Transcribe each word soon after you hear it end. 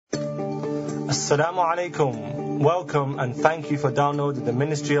Assalamu alaikum. Welcome and thank you for downloading the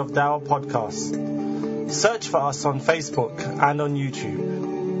Ministry of Dawah podcast. Search for us on Facebook and on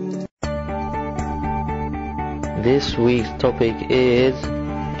YouTube. This week's topic is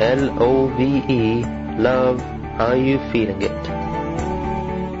L-O-V-E, love. How are you feeling it?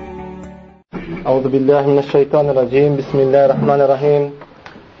 أعوذ بالله من الشيطان الرجيم بسم الله الرحمن الرحيم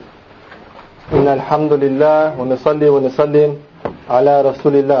إن الحمد لله ونصلي ونسلم على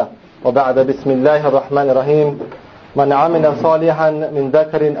رسول الله وبعد بسم الله الرحمن الرحيم من عمل صالحا من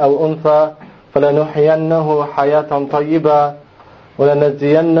ذكر أو أنثى فلنحيينه حياة طيبة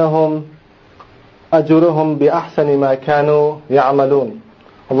ولنجزينهم أجرهم بأحسن ما كانوا يعملون.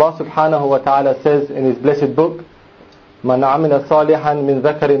 Allah subhanahu wa ta'ala says in His blessed book, من عمل صالحا من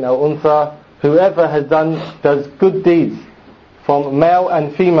ذكر أو أنثى, whoever does good deeds from male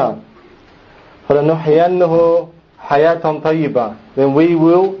and female, فلنحيينه حياة طيبة, then we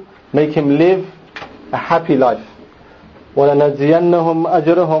will make him live a happy life. وَلَنَجْزِيَنَّهُمْ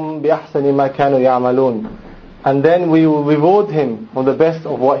أَجْرَهُمْ بِأَحْسَنِ مَا كَانُوا يَعْمَلُونَ, and then we will reward him for the best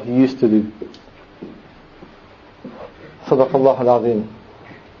of what he used to do. صدق الله العظيم.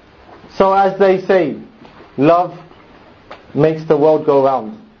 So as they say, love makes the world go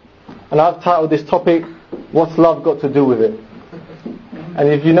round. And I've titled this topic, what's love got to do with it? And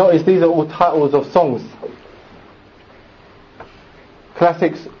if you notice, these are all titles of songs.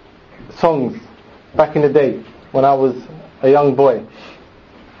 Classic songs back in the day when I was a young boy.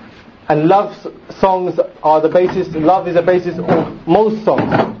 And love songs are the basis, love is the basis of most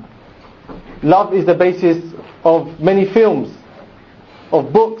songs. Love is the basis of many films,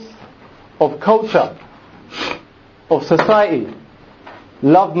 of books, of culture, of society.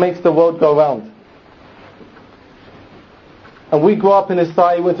 Love makes the world go round. And we grew up in a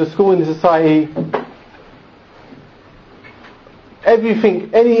society, went to school in a society.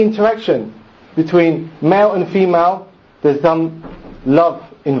 Everything, any interaction between male and female, there's some love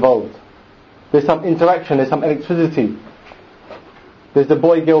involved. There's some interaction, there's some electricity. There's the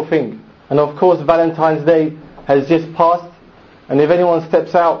boy-girl thing. And of course Valentine's Day has just passed, and if anyone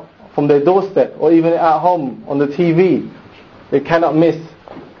steps out from their doorstep or even at home on the TV, they cannot miss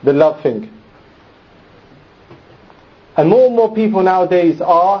the love thing. And more people nowadays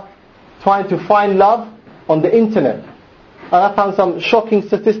are trying to find love on the internet. And I found some shocking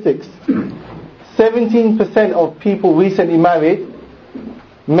statistics. 17% of people recently married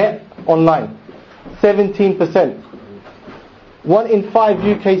met online. 17%. 1 in 5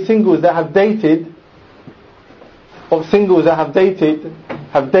 UK singles that have dated,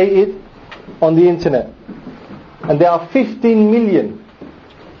 have dated on the internet. And there are 15 million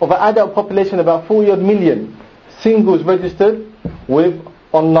of an adult population, about 40 odd million singles registered with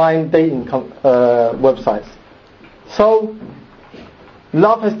online dating websites. So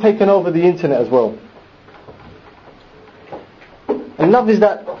love has taken over the internet as well. And love is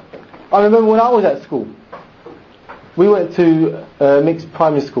that, I remember when I was at school, we went to mixed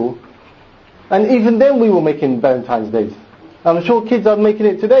primary school, and even then we were making Valentine's Days. I'm sure kids are making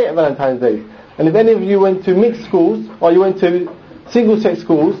it today at Valentine's Day. And if any of you went to mixed schools or you went to single sex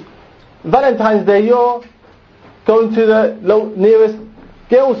schools, Valentine's Day you're going to the nearest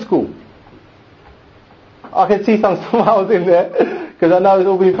girls' school. I can see some smiles in there because I know it's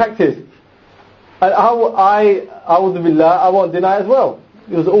all being practiced. And I won't deny as well.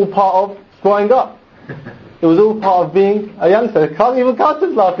 It was all part of growing up. It was all part of being a youngster. Even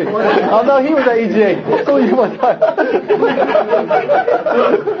Carter's laughing. I know he was at EGA. So you must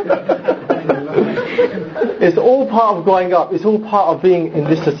It's all part of growing up. It's all part of being in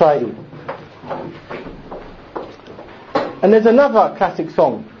this society. And there's another classic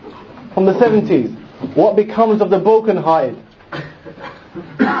song from the 70s. What becomes of the broken-hearted?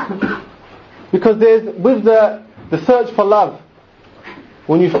 Because with the search for love,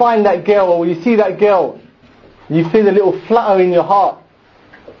 when you find that girl or when you see that girl, you feel a little flutter in your heart.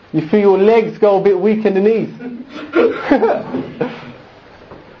 You feel your legs go a bit weak in the knees.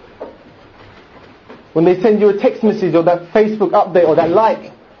 When they send you a text message or that Facebook update or that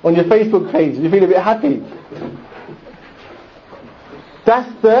like on your Facebook page, you feel a bit happy.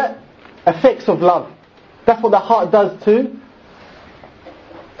 That's the effects of love. That's what the heart does to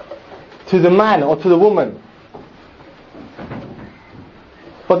the man or to the woman.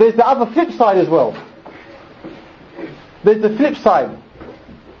 But there's the other flip side as well. There's the flip side.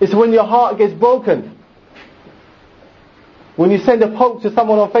 It's when your heart gets broken. When you send a poke to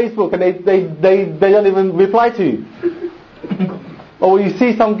someone on Facebook and they don't even reply to you. Or when you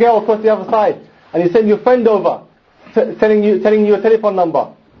see some girl across the other side and you send your friend over telling you a telephone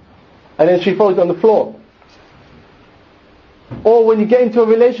number, and then she falls on the floor. Or when you get into a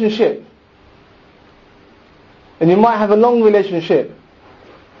relationship and you might have a long relationship.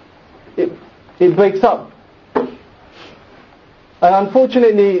 It breaks up. And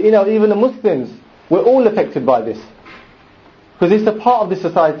unfortunately, even the Muslims, we're all affected by this. Because it's a part of this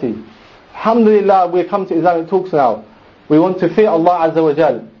society. Alhamdulillah, we come to Islamic talks now. We want to fear Allah Azza wa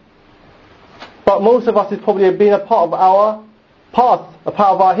Jal. But most of us has probably been a part of our past, a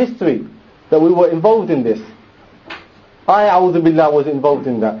part of our history, that we were involved in this. I, A'udhu Billah, was involved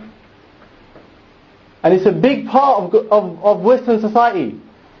in that. And it's a big part of Western society.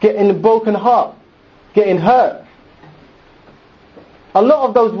 Getting a broken heart. Getting hurt. A lot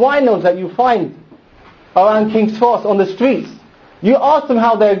of those winos that you find around King's Cross on the streets, you ask them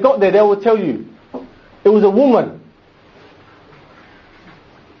how they got there, they will tell you. It was a woman.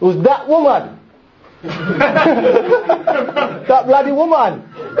 It was that woman. That bloody woman.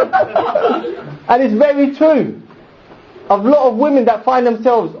 And it's very true. A lot of women that find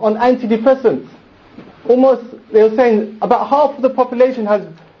themselves on antidepressants, almost, they were saying, about half of the population are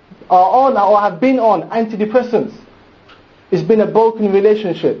on or have been on antidepressants. It's been a broken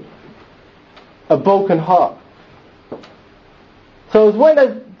relationship, a broken heart. So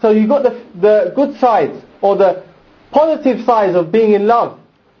you got the good sides or the positive sides of being in love.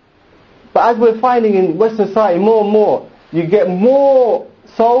 But as we're finding in Western society more and more, you get more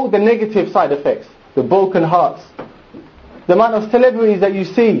so the negative side effects, the broken hearts. The amount of celebrities that you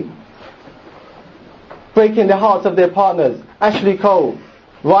see breaking the hearts of their partners. Ashley Cole,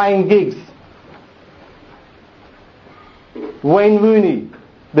 Ryan Giggs, Wayne Rooney,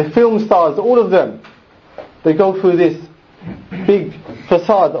 the film stars, all of them, they go through this big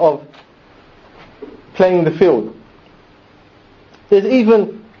facade of playing the field. There's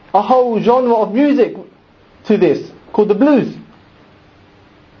even a whole genre of music to this called the blues.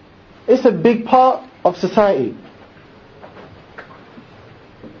 It's a big part of society.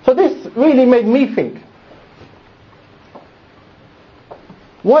 So this really made me think,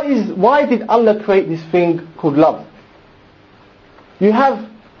 why did Allah create this thing called love? You have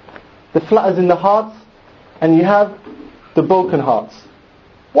the flutters in the hearts and you have the broken hearts.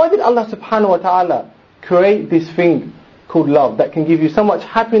 Why did Allah subhanahu wa ta'ala create this thing called love that can give you so much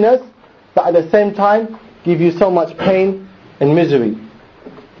happiness but at the same time give you so much pain and misery?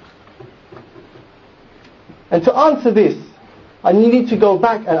 And to answer this, I need to go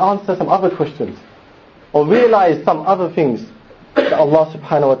back and answer some other questions or realize some other things that Allah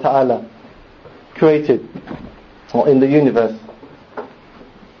subhanahu wa ta'ala created or in the universe.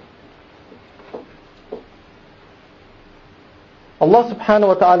 Allah subhanahu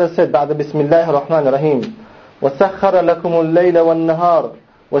wa ta'ala said بعد بسم الله الرحمن الرحيم وسخر لكم الليل والنهار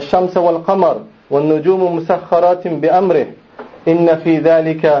والشمس والقمر والنجوم مسخرات بأمره إن في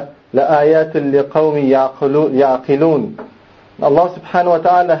ذلك لآيات لقوم يعقلون. Allah subhanahu wa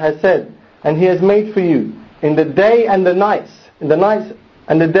ta'ala has said, and He has made for you in the day and the nights, in the nights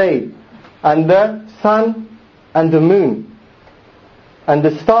and the day, and the sun and the moon, and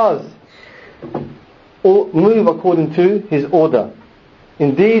the stars all move according to His order.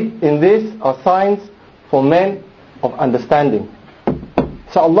 Indeed, in this are signs for men of understanding.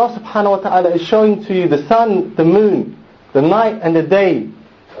 So Allah subhanahu wa ta'ala is showing to you the sun, the moon, the night and the day,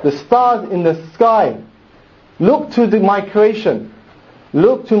 the stars in the sky. Look to my creation.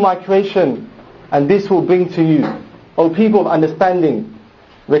 Look to my creation, and this will bring to you, O people of understanding,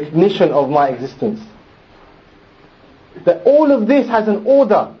 recognition of my existence. That all of this has an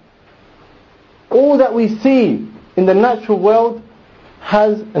order. All that we see in the natural world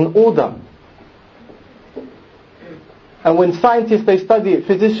has an order. And when scientists, they study it,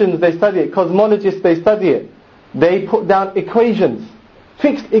 physicians, they study it, cosmologists, they study it, they put down equations,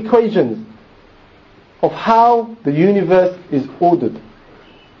 fixed equations of how the universe is ordered.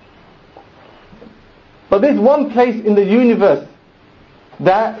 But there's one place in the universe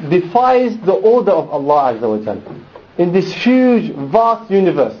that defies the order of Allah Azza wa Jalla. In this huge, vast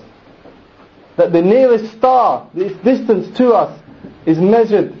universe, that the nearest star, its distance to us, is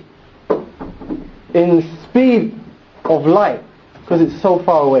measured in speed of light, because it's so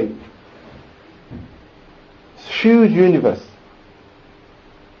far away. It's a huge universe.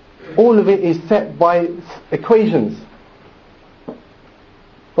 All of it is set by equations.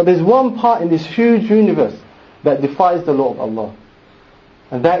 But there's one part in this huge universe that defies the law of Allah.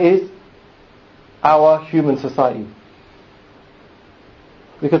 And that is our human society.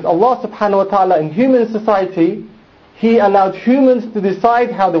 Because Allah subhanahu wa ta'ala in human society, He allowed humans to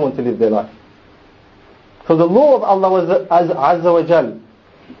decide how they want to live their life. So the law of Allah was Azza wa Jal,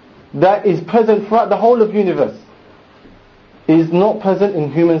 that is present throughout the whole of universe, is not present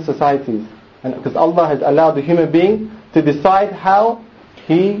in human societies. And because Allah has allowed the human being to decide how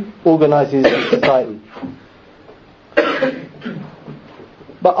he organizes society.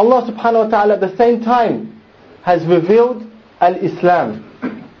 But Allah subhanahu wa ta'ala at the same time has revealed al-Islam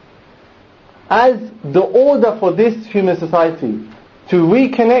as the order for this human society, to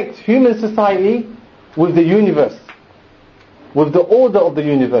reconnect human society with the universe, with the order of the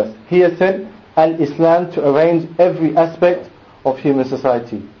universe. He has sent al-Islam to arrange every aspect of human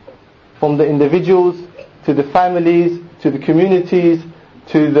society, from the individuals to the families to the communities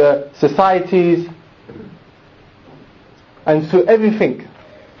to the societies and to everything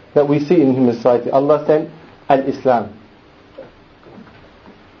that we see in human society. Allah sent al-Islam.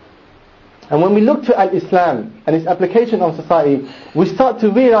 And when we look to al-Islam and its application on society, we start to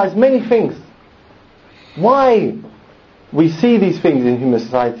realize many things. Why we see these things in human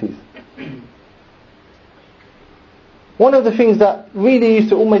societies. One of the things that really used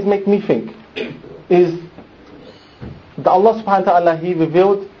to always make me think is that Allah subhanahu wa ta'ala, He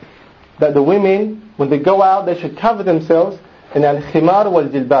revealed that the women, when they go out, they should cover themselves in al-khimar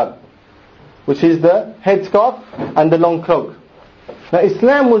wal-jilbab, which is the headscarf and the long cloak. Now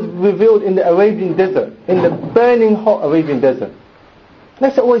Islam was revealed in the Arabian desert, in the burning hot Arabian desert.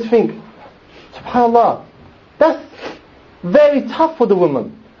 Let's always think, subhanAllah, that's very tough for the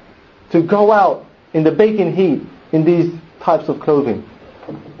woman to go out in the baking heat in these types of clothing.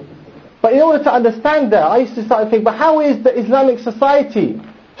 But in order to understand that, I used to start to think, but how is the Islamic society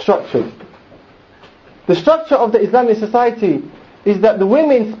structured? The structure of the Islamic society is that the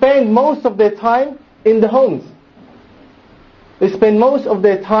women spend most of their time in the homes. They spend most of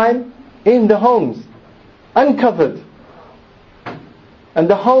their time in the homes, uncovered. And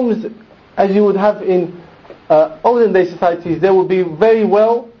the homes, as you would have in olden day societies, they will be very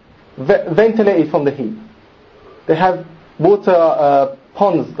well ventilated from the heat. They have water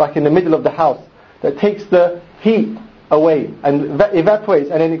ponds like in the middle of the house that takes the heat away and evaporates,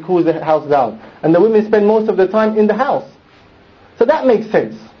 and then it cools the house down. And the women spend most of their time in the house. So that makes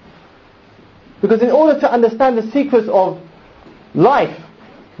sense. Because in order to understand the secrets of life,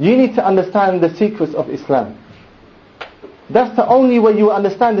 you need to understand the secrets of Islam. That's the only way you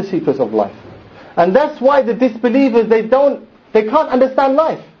understand the secrets of life. And that's why the disbelievers, they can't understand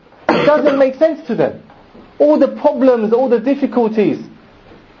life. It doesn't make sense to them. All the problems, all the difficulties,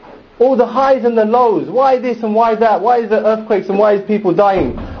 all the highs and the lows, why this and why that, why is there earthquakes and why is people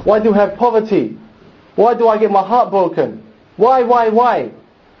dying, why do we have poverty, why do I get my heart broken, why?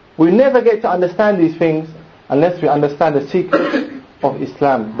 We never get to understand these things unless we understand the secrets of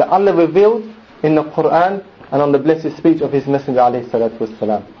Islam that Allah revealed in the Quran and on the blessed speech of His Messenger alayhi salatu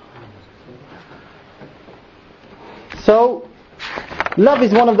wasalam. So, love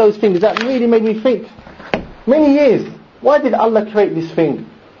is one of those things that really made me think, many years, why did Allah create this thing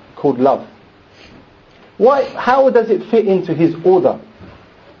called love? How does it fit into His order,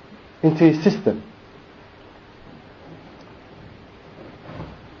 into His system?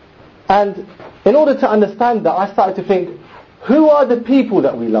 And in order to understand that, I started to think, who are the people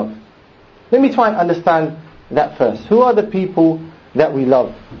that we love? Let me try and understand that first. Who are the people that we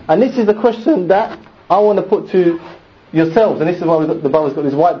love? And this is the question that I want to put to yourselves, and this is why the brother's got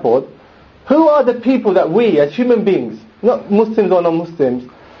this whiteboard. Who are the people that we, as human beings, not Muslims or non-Muslims,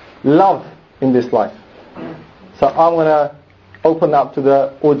 love in this life? So I'm going to open up to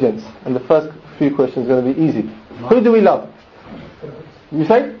the audience, and the first few questions are going to be easy. Who do we love? You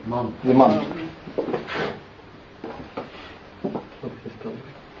say? Mom. Your mum.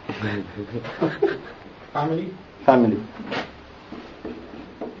 Family. Family.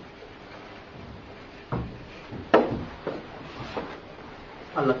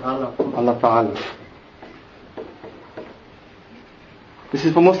 Allah Ta'ala. This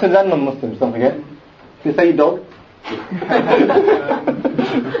is for Muslims and non-Muslims, don't forget. You say dog.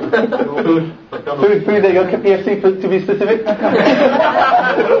 Food, there you go, PFC to be specific.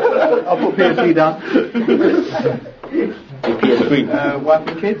 I'll put PFC down. PS3. Wife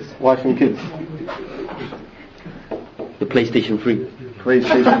and kids. Wife and kids. The PlayStation 3.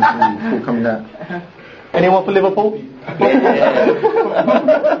 PlayStation 3, all coming out. Anyone for Liverpool?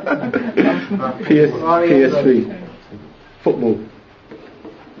 PS3. Football.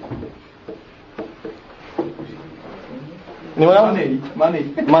 Anyone else?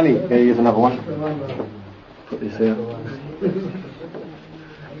 Money. Yeah, here's another one. Put this here.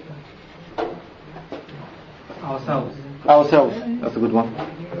 Ourselves. That's a good one.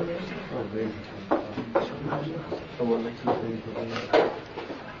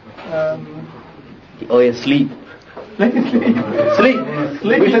 Oh yeah, sleep. Sleep.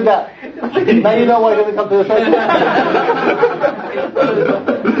 We said that. Now you know why it doesn't come to the first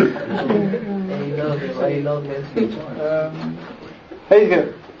Hey, you go.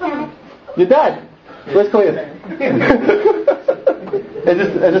 Your dad. Where's Koya?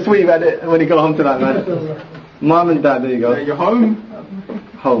 It's just sweet man, when you go home tonight, man. Mom and dad, there you go. Your home?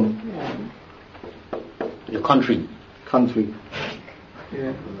 Home. Your country. Country.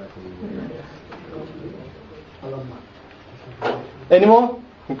 Yeah. Any more?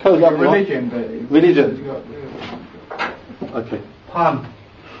 We'll close up. Religion. Religion. Okay. Fun.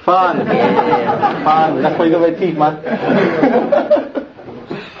 Fun. Fun. That's why you got red teeth, man.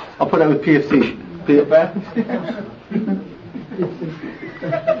 I'll put that with PFC. You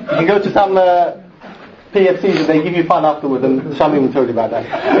can go to some PFCs and they give you fun afterwards, and Shamim will tell you about that.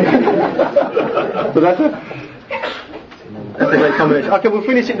 So that's a great combination. Okay, we'll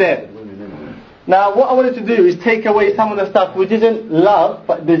finish it there. Now, what I wanted to do is take away some of the stuff which isn't love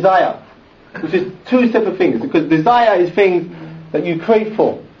but desire, which is two separate things. Because desire is things that you crave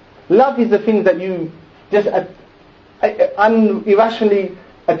for. Love is the things that you just irrationally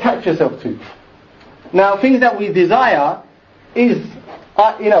attach yourself to. Now, things that we desire is,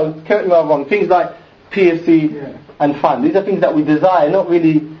 correct me if I'm wrong, things like PFC and fun. These are things that we desire, not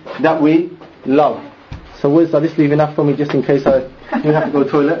really that we love. So will this leave enough for me just in case I do have to go to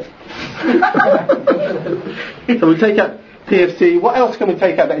the toilet? So we take out PFC. What else can we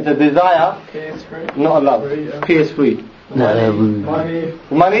take out that is a desire, PS3. not a love? PS3. Money.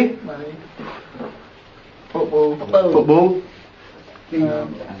 Money? Football.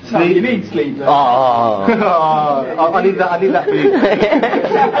 Sleep. You need sleep. Though. I need that for you.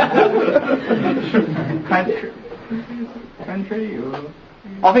 Country or?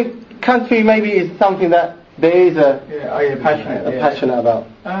 I think country maybe is something that there is passionate about.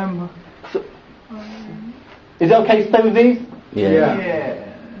 So, is it okay to stay with these?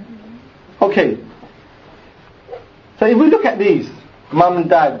 Yeah. Okay. So if we look at these, mum and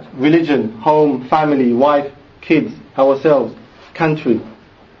dad, religion, home, family, wife, kids, ourselves, country,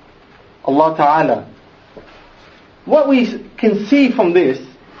 Allah Ta'ala, what we can see from this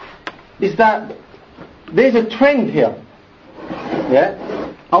is that there's a trend here. Yeah?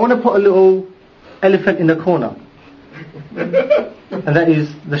 I want to put a little elephant in the corner. And that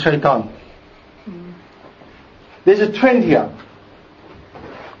is the shaitan. There's a trend here.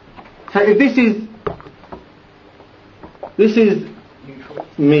 So if this is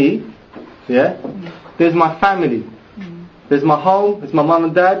me, yeah? There's my family. There's my home, there's my mum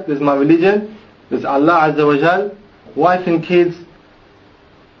and dad, there's my religion, there's Allah Azza wa Jal, wife and kids,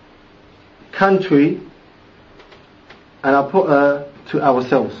 country, and I put to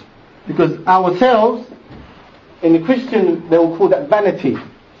ourselves. Because ourselves, in the Christian, they will call that vanity.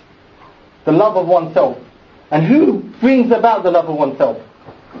 The love of oneself. And who brings about the love of oneself?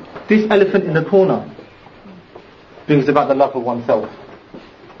 This elephant in the corner brings about the love of oneself.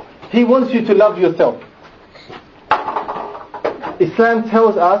 He wants you to love yourself. Islam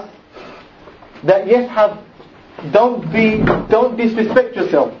tells us that don't disrespect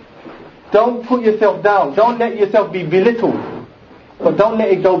yourself. Don't put yourself down. Don't let yourself be belittled. But don't let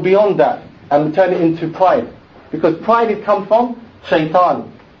it go beyond that and turn it into pride. Because pride has come from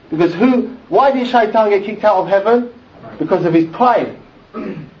shaitan. Because why did shaitan get kicked out of heaven? Because of his pride.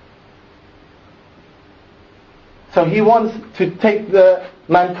 So he wants to take the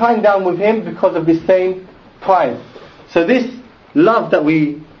mankind down with him because of this same pride. So this love that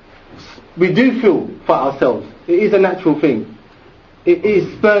we do feel for ourselves, it is a natural thing. It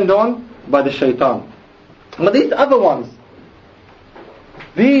is spurred on by the shaitan. But these other ones,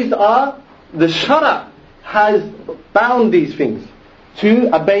 these are, the shara has bound these things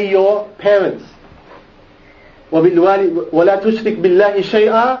to obey your parents. وَلَا تُشْرِكْ بِاللَّهِ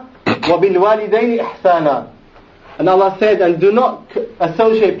شَيْئًا وَبِالْوَالِدَيْنِ إِحْسَانًا. And Allah said, and do not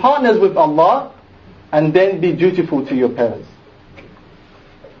associate partners with Allah, and then be dutiful to your parents.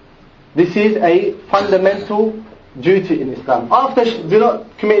 This is a fundamental duty in Islam. After do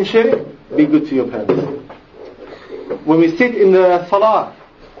not commit shirk, be good to your parents. When we sit in the salah,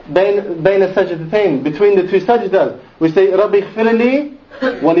 بين السجدتين, between the two sajdas, we say, رَبِّ اغْفِرْ لِي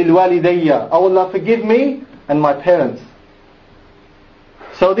وَلِلْوَالِدَيَّ. Oh Allah, forgive me and my parents.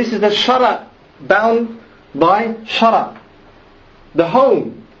 So this is the shara, bound by shara. The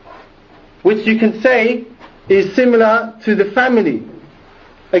home, which you can say is similar to the family.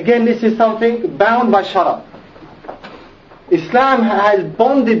 Again, this is something bound by shara. Islam has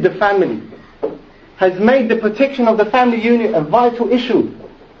bonded the family, has made the protection of the family unit a vital issue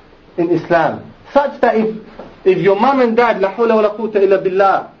in Islam. Such that if your mum and dad, la hawla wa la quwwata illa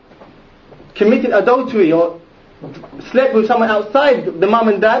billah, committed adultery or slept with someone outside the mum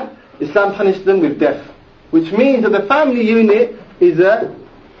and dad, Islam punished them with death. Which means that the family unit is a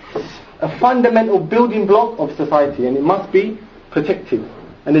fundamental building block of society, and it must be protected.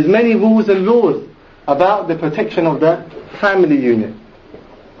 And there's many rules and laws about the protection of the family unit.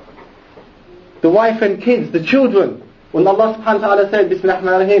 the wife and kids, the children. When Allah subhanahu wa ta'ala said,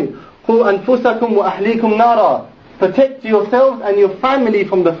 Bismillahirrahmanirrahim, قُوا أَنفُسَكُمْ وَأَهْلِيكُمْ نَارًا, protect yourselves and your family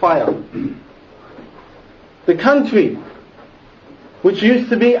from the fire. The country, which used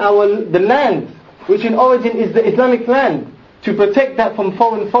to be the land, which in origin is the Islamic land, to protect that from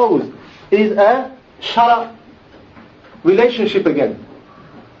foreign foes, is a shara relationship again.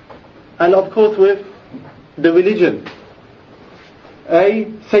 And of course with the religion, a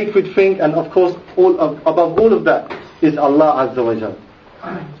sacred thing, and of course above all of that is Allah Azza wa Jal.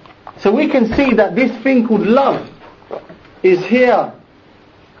 So we can see that this thing called love is here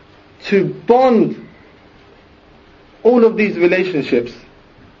to bond all of these relationships.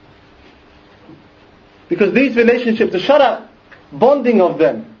 Because these relationships, the shara bonding of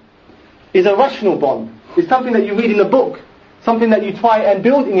them is a rational bond. It's something that you read in a book, something that you try and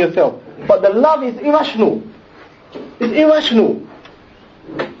build in yourself. But the love is irrational. It's irrational.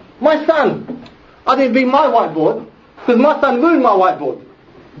 My son, I didn't bring my whiteboard because my son ruined my whiteboard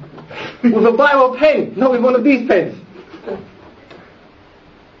with a biro pen, not with one of these pens.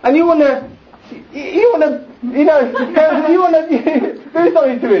 And you wanna do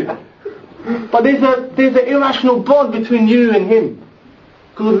something to it. But there's an irrational bond between you and him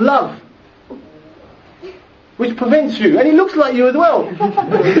called love, which prevents you, and he looks like you as well. And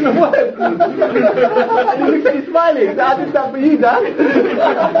he looks at you smiling. I did that for you, Dad.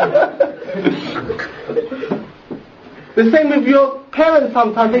 The same with your parents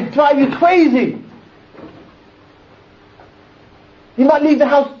sometimes. They drive you crazy. You might leave the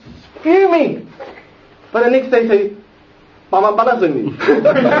house fuming, but the next day say, Mama balas me.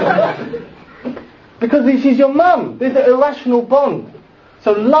 Because she's your mum. There's an irrational bond.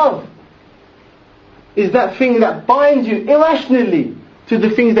 So love is that thing that binds you irrationally to the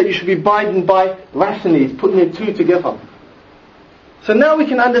things that you should be binding by rationally. It's putting the two together. So now we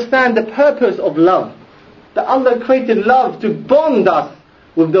can understand the purpose of love. That Allah created love to bond us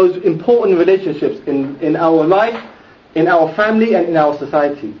with those important relationships in our life, in our family and in our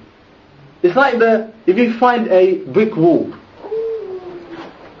society. It's like if you find a brick wall,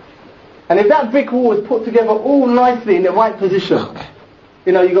 and if that brick wall is put together all nicely in the right position,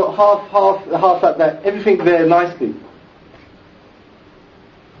 you got half like that, everything there nicely,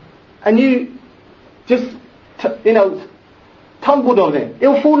 and you just tumbled on it, it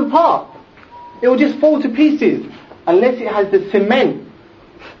will fall apart. It will just fall to pieces unless it has the cement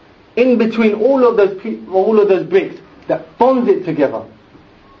in between all of those bricks that bonds it together.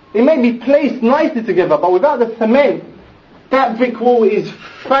 It may be placed nicely together, but without the cement, that brick wall is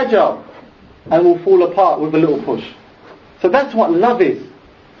fragile and will fall apart with a little push. So that's what love is.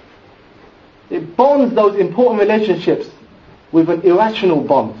 It bonds those important relationships with an irrational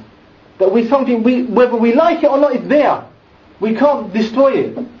bond. That whether we like it or not, it's there. We can't destroy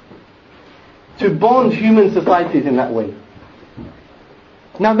it. To bond human societies in that way.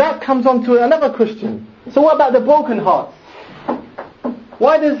 Now that comes on to another question. So what about the broken hearts?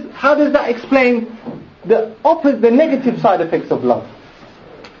 How does that explain the negative side effects of love?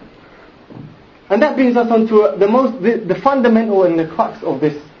 And that brings us on to the fundamental and the crux of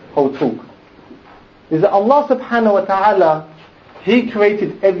this whole talk. Is that Allah subhanahu wa ta'ala, He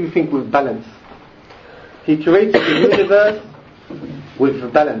created everything with balance. He created the universe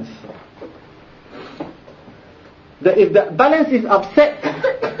with balance. That if the balance is upset,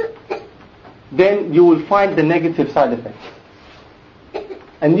 then you will find the negative side effects.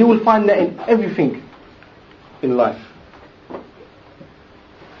 And you will find that in everything in life.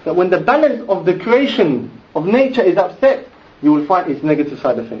 That when the balance of the creation of nature is upset, you will find its negative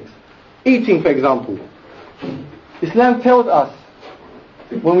side effects. Eating, for example. Islam tells us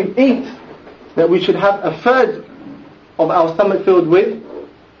when we eat that we should have a third of our stomach filled with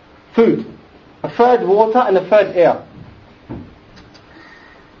food, a third water and a third air.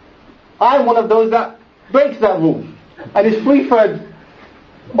 I'm one of those that breaks that rule, and it's 3/3,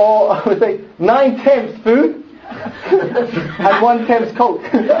 or I would say 9/10 food and 1/10 coke.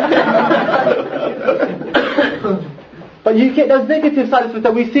 But you get those negative side effects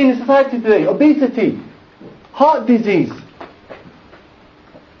that we see in society today: obesity, heart disease,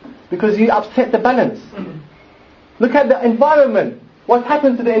 because you upset the balance. Look at the environment. What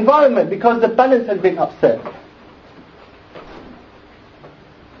happened to the environment because the balance has been upset?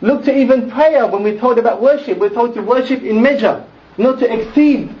 Look to even prayer. When we're told about worship, we're told to worship in measure, not to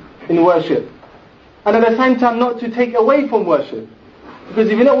exceed in worship, and at the same time not to take away from worship. Because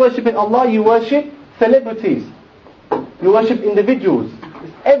if you're not worshipping Allah, you worship celebrities, you worship individuals.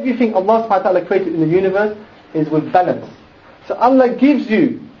 Everything Allah subhanahu wa ta'ala created in the universe is with balance. So Allah gives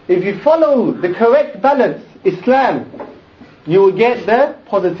you, if you follow the correct balance, Islam, you will get the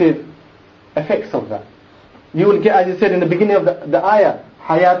positive effects of that. You will get, as I said in the beginning of the ayah,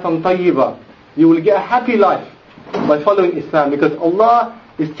 hayatan tayyiba. You will get a happy life by following Islam, because Allah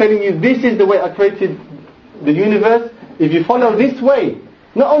is telling you, this is the way I created the universe. If you follow this way,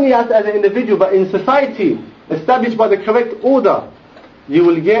 not only as an individual but in society, established by the correct order, you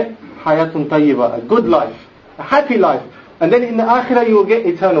will get hayatun tayyiba, a good life, a happy life. And then in the akhirah you will get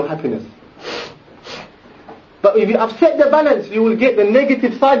eternal happiness. But if you upset the balance, you will get the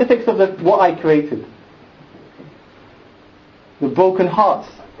negative side effects of what I created. The broken hearts.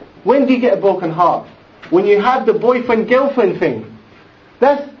 When do you get a broken heart? When you have the boyfriend-girlfriend thing.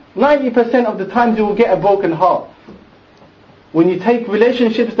 That's 90% of the times you will get a broken heart. When you take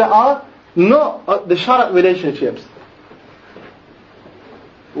relationships that are not the shara relationships.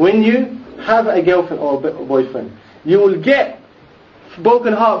 When you have a girlfriend or a boyfriend, you will get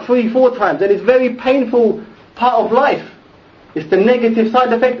broken heart 3-4 times, and it's very painful part of life. It's the negative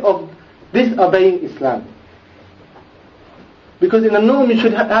side effect of disobeying Islam. Because in a norm you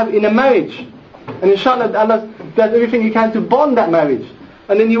should have in a marriage, and inshallah Allah does everything He can to bond that marriage,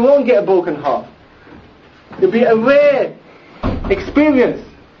 and then you won't get a broken heart. It'll be a rare experience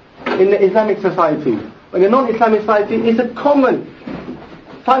in the Islamic society. In the non-Islamic society, it's a common,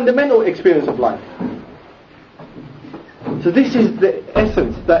 fundamental experience of life. So this is the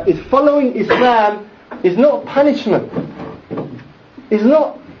essence, that is following Islam is not punishment. It's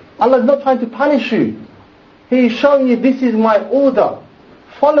not, Allah is not trying to punish you. He is showing you, this is my order.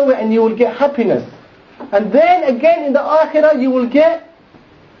 Follow it and you will get happiness. And then again in the akhirah you will get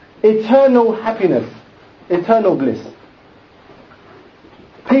eternal happiness, eternal bliss.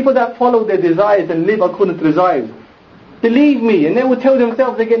 People that follow their desires and live according to desires, believe me, and they will tell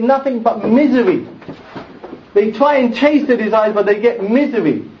themselves they get nothing but misery. They try and chase their desires, but they get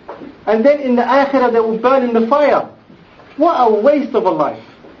misery. And then in the akhirah they will burn in the fire. What a waste of a life.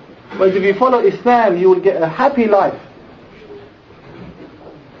 But if you follow Islam, you will get a happy life.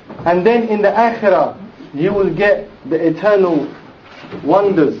 And then in the akhirah, you will get the eternal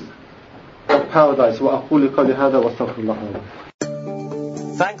wonders of paradise. وَأَقُولُ قَوْلِي هَذَا وَأَسْتَغْفِرُ اللَّهَ لَكُمْ.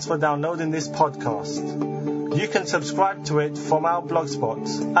 Thanks for downloading this podcast. You can subscribe to it from our blogspot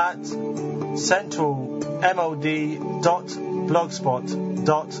at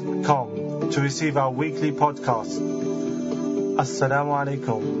centralmod.blogspot.com to receive our weekly podcast. Assalamu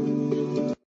alaikum.